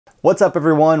What's up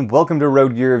everyone? Welcome to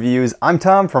Road Gear Reviews. I'm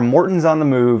Tom from Morton's on the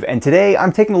Move, and today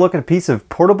I'm taking a look at a piece of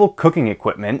portable cooking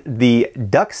equipment, the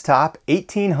Duxtop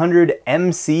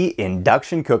 8100MC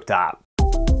Induction Cooktop.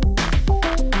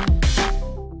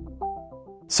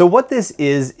 So what this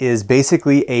is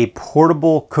basically a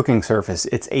portable cooking surface.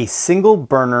 It's a single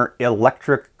burner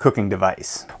electric cooking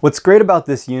device. What's great about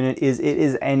this unit is it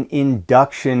is an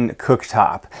induction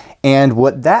cooktop. And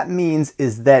what that means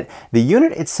is that the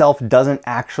unit itself doesn't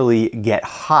actually get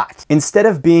hot. Instead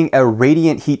of being a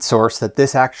radiant heat source that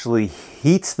this actually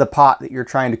heats the pot that you're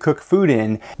trying to cook food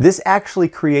in, this actually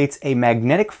creates a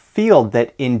magnetic field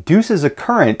that induces a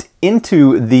current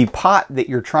into the pot that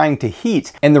you're trying to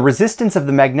heat, and the resistance of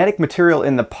the magnetic material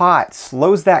in the pot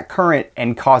slows that current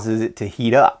and causes it to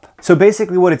heat up. So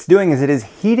basically what it's doing is it is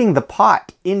heating the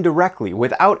pot indirectly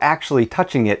without actually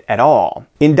touching it at all.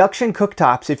 Induction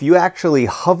cooktops, if you actually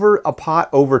hover a pot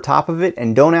over top of it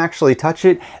and don't actually touch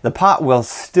it, the pot will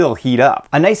still heat up.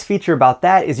 A nice feature about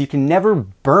that is you can never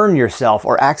burn yourself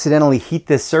or accidentally heat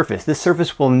this surface. This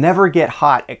surface will never get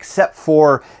hot except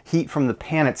for heat from the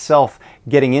pan itself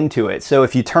getting into it. So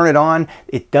if you turn it on,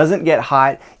 it doesn't get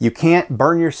hot, you can't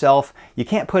burn yourself, you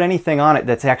can't put anything on it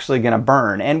that's actually gonna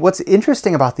burn. And what's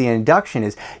interesting about the induction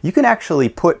is you can actually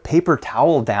put paper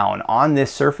towel down on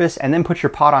this surface and then put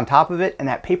your pot on top of it, and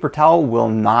that paper towel will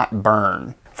not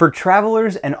burn. For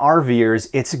travelers and RVers,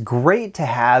 it's great to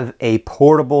have a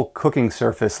portable cooking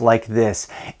surface like this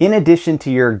in addition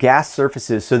to your gas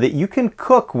surfaces so that you can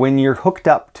cook when you're hooked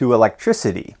up to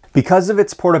electricity. Because of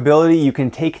its portability, you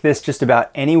can take this just about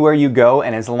anywhere you go,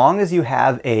 and as long as you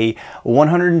have a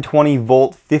 120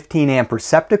 volt 15 amp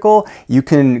receptacle, you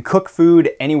can cook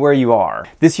food anywhere you are.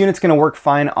 This unit's gonna work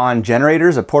fine on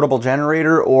generators, a portable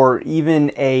generator, or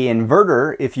even a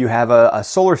inverter. If you have a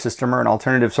solar system or an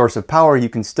alternative source of power, you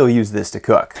can still use this to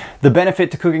cook. The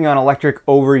benefit to cooking on electric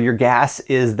over your gas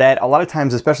is that a lot of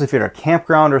times, especially if you're at a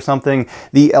campground or something,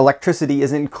 the electricity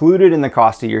is included in the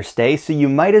cost of your stay, so you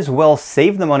might as well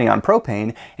save the money on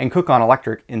propane and cook on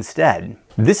electric instead.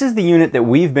 This is the unit that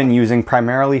we've been using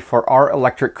primarily for our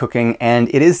electric cooking,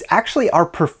 and it is actually our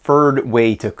preferred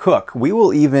way to cook. We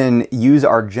will even use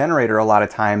our generator a lot of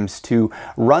times to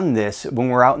run this when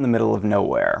we're out in the middle of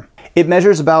nowhere. It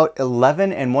measures about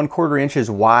 11 1/4 inches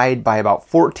wide by about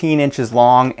 14 inches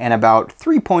long and about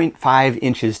 3.5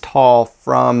 inches tall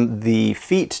from the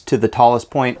feet to the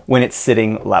tallest point when it's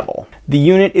sitting level. The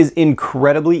unit is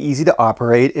incredibly easy to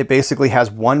operate. It basically has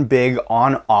one big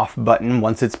on-off button.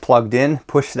 Once it's plugged in,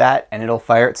 push that and it'll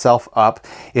fire itself up.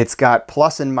 It's got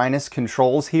plus and minus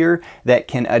controls here that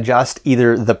can adjust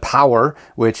either the power,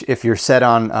 which if you're set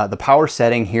on the power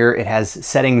setting here, it has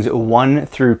settings 1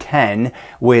 through 10,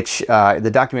 which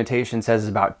the documentation says is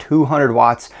about 200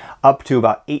 watts up to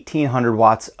about 1800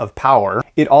 watts of power.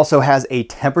 It also has a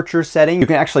temperature setting. You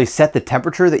can actually set the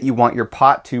temperature that you want your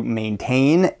pot to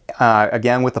maintain.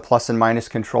 Again, with the plus and minus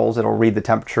controls, it'll read the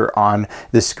temperature on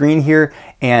the screen here,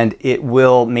 and it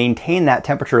will maintain that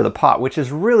temperature of the pot, which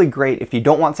is really great if you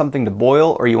don't want something to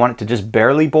boil or you want it to just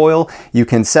barely boil. You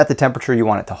can set the temperature you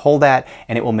want it to hold at,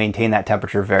 and it will maintain that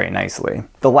temperature very nicely.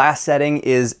 The last setting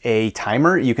is a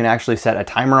timer. You can actually set a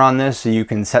timer on this, so you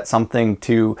can set something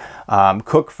to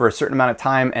cook for a certain amount of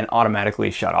time and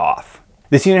automatically shut off.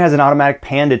 This unit has an automatic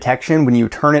pan detection. When you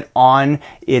turn it on,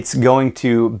 it's going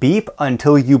to beep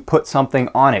until you put something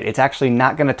on it. It's actually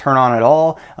not going to turn on at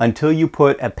all until you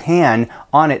put a pan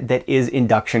on it that is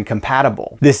induction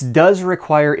compatible. This does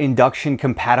require induction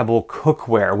compatible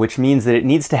cookware, which means that it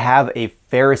needs to have a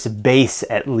ferrous base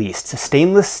at least.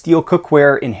 Stainless steel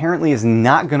cookware inherently is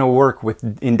not going to work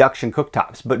with induction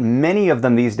cooktops, but many of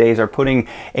them these days are putting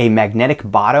a magnetic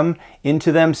bottom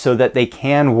into them so that they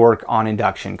can work on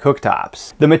induction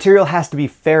cooktops. The material has to be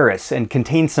ferrous and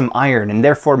contain some iron and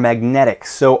therefore magnetic,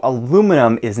 so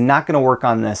aluminum is not going to work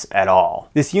on this at all.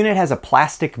 This unit has a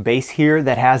plastic base here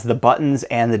that has the buttons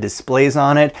and the displays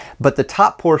on it, but the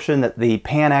top portion that the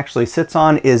pan actually sits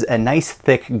on is a nice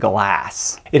thick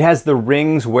glass. It has the rings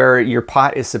where your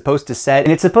pot is supposed to set,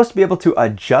 and it's supposed to be able to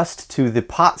adjust to the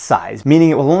pot size, meaning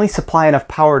it will only supply enough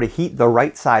power to heat the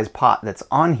right size pot that's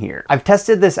on here. I've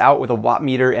tested this out with a watt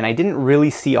meter and I didn't really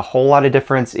see a whole lot of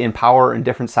difference in power in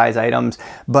different size items,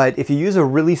 but if you use a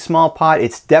really small pot,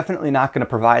 it's definitely not going to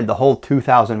provide the whole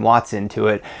 2000 watts into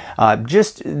it.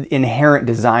 Just inherent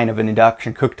design of an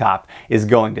induction cooktop is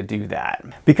going to do that.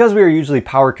 Because we are usually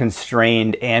power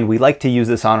constrained and we like to use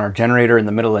this on our generator in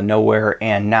the middle of nowhere,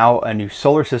 and now a new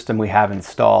solar system we have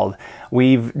installed,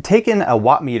 we've taken a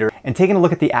watt meter and taken a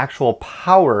look at the actual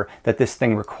power that this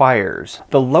thing requires.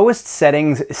 The lowest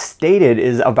settings stated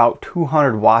is about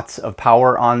 200 watts of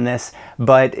power on this,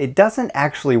 but it doesn't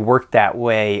actually work that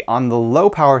way. On the low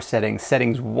power settings,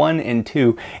 settings 1 and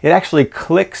 2, it actually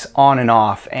clicks on and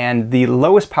off, and the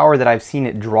lowest power that I've seen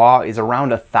it draw is around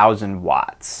 1,000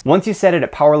 watts. Once you set it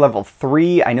at power level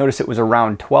 3, I noticed it was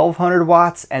around 1,200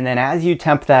 watts, and then as you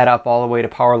temp that up all the way to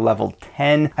power level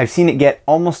 10, I've seen it get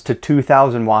almost to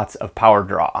 2,000 watts of power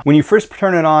draw. When you first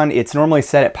turn it on, it's normally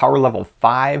set at power level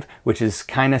 5, which is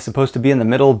kind of supposed to be in the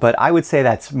middle, but I would say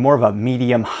that's more of a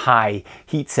medium-high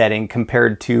heat setting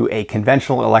compared to a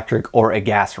conventional electric or a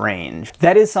gas range.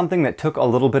 That is something that took a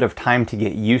little bit of time to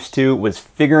get used to, was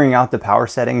figuring out the power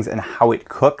settings and how it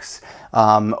cooks.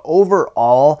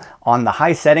 Overall, on the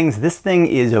high settings, this thing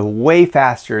is way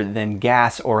faster than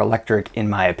gas or electric in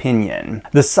my opinion.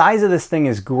 The size of this thing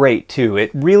is great too.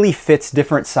 It really fits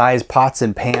different size pots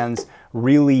and pans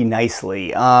really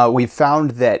nicely. We've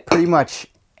found that pretty much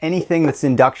anything that's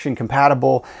induction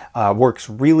compatible works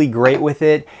really great with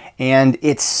it, and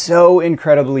it's so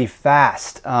incredibly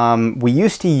fast. We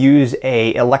used to use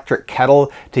an electric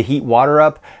kettle to heat water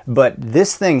up, but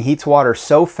this thing heats water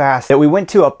so fast that we went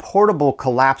to a portable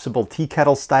collapsible tea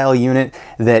kettle style unit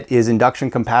that is induction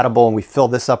compatible, and we fill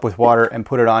this up with water and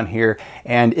put it on here,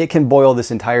 and it can boil this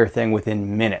entire thing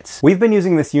within minutes. We've been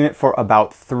using this unit for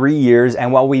about 3 years,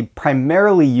 and while we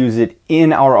primarily use it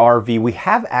in our RV, we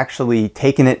have actually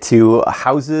taken it to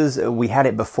houses. We had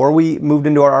it before we moved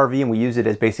into our RV, and we used it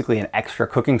as basically an extra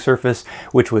cooking surface,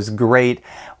 which was great.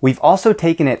 We've also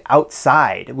taken it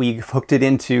outside. We hooked it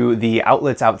into the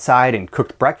outlets outside and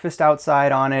cooked breakfast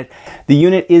outside on it. The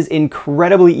unit is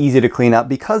incredibly easy to clean up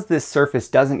because this surface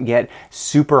doesn't get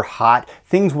super hot.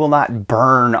 Things will not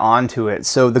burn onto it.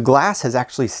 So the glass has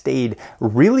actually stayed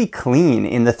really clean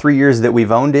in the 3 years that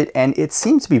we've owned it, and it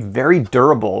seems to be very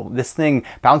durable. This thing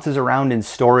bounces around in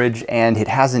storage, and it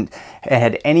hasn't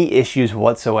had any issues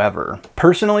whatsoever.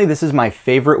 Personally, this is my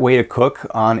favorite way to cook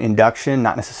on induction,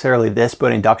 not necessarily this,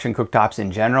 but induction cooktops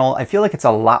in general. I feel like it's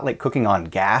a lot like cooking on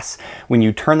gas. When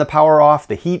you turn the power off,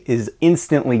 the heat is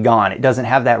instantly gone. It doesn't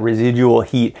have that residual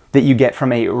heat that you get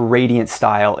from a radiant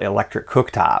style electric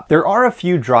cooktop. There are a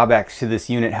few drawbacks to this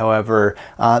unit, however,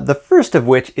 the first of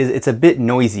which is it's a bit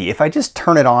noisy. If I just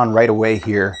turn it on right away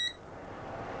here,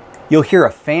 you'll hear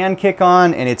a fan kick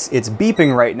on, and it's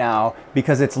beeping right now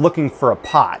because it's looking for a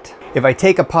pot. If I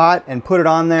take a pot and put it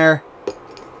on there,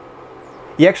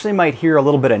 you actually might hear a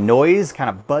little bit of noise, kind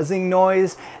of buzzing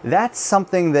noise. That's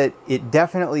something that it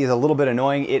definitely is a little bit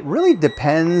annoying. It really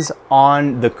depends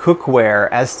on the cookware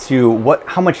as to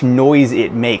how much noise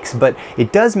it makes, but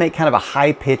it does make kind of a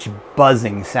high-pitched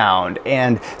buzzing sound,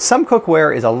 and some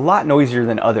cookware is a lot noisier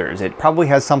than others. It probably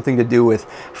has something to do with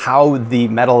how the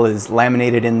metal is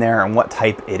laminated in there and what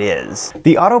type it is.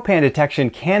 The auto pan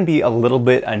detection can be a little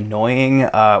bit annoying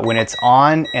when it's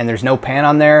on and there's no pan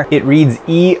on there. It reads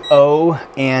EO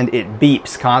and it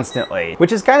beeps constantly,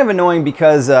 which is kind of annoying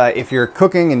because if you're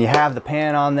cooking and you have the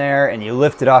pan on there and you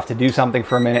lift it off to do something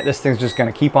for a minute, this thing's just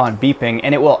going to keep on beeping,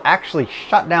 and it will actually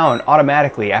shut down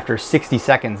automatically after 60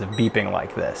 seconds of beeping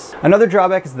like this. Another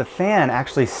drawback is the fan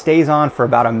actually stays on for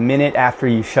about a minute after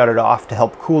you shut it off to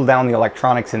help cool down the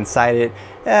electronics inside it.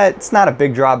 It's not a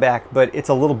big drawback, but it's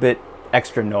a little bit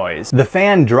extra noise. The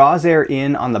fan draws air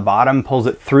in on the bottom, pulls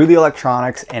it through the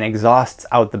electronics, and exhausts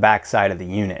out the back side of the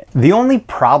unit. The only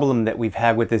problem that we've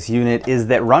had with this unit is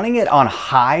that running it on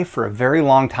high for a very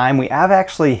long time, we have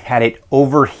actually had it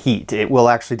overheat. It will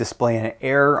actually display an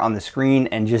error on the screen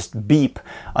and just beep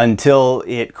until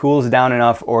it cools down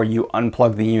enough or you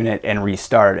unplug the unit and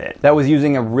restart it. That was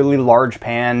using a really large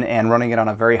pan and running it on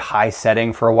a very high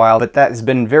setting for a while, but that has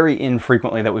been very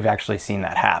infrequently that we've actually seen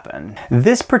that happen.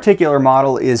 This particular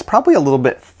model is probably a little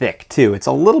bit thick too. It's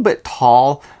a little bit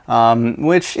tall,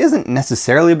 which isn't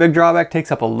necessarily a big drawback.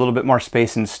 Takes up a little bit more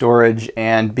space in storage,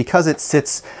 and because it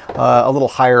sits a little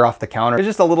higher off the counter, there's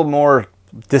just a little more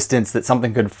distance that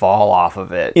something could fall off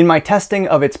of it. In my testing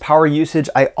of its power usage,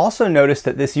 I also noticed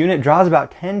that this unit draws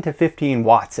about 10 to 15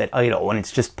 watts at idle when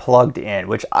it's just plugged in,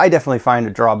 which I definitely find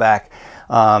a drawback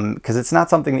because it's not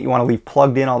something that you want to leave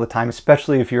plugged in all the time,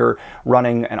 especially if you're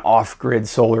running an off-grid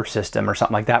solar system or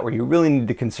something like that where you really need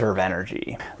to conserve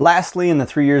energy. Lastly, in the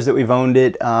 3 years that we've owned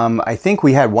it, I think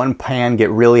we had one pan get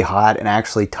really hot and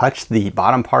actually touch the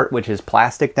bottom part, which is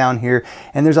plastic down here,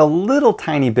 and there's a little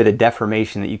tiny bit of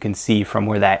deformation that you can see from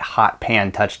where that hot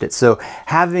pan touched it. So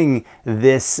having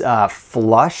this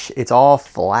flush, it's all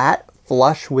flat,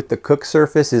 flush with the cook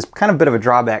surface is kind of a bit of a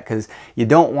drawback because you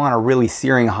don't want a really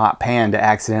searing hot pan to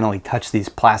accidentally touch these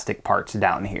plastic parts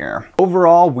down here.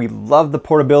 Overall, we love the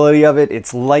portability of it.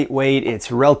 It's lightweight,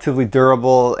 it's relatively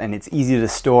durable, and it's easy to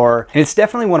store. And it's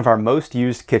definitely one of our most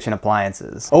used kitchen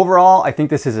appliances. Overall, I think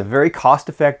this is a very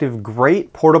cost-effective,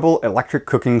 great portable electric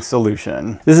cooking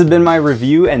solution. This has been my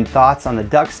review and thoughts on the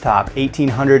Duxtop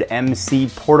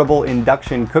 8100MC portable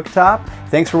induction cooktop.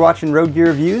 Thanks for watching Road Gear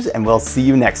Reviews, and we'll see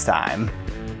you next time.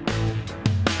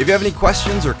 If you have any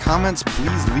questions or comments,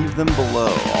 please leave them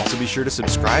below. Also be sure to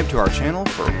subscribe to our channel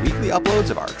for weekly uploads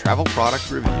of our travel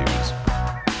product reviews.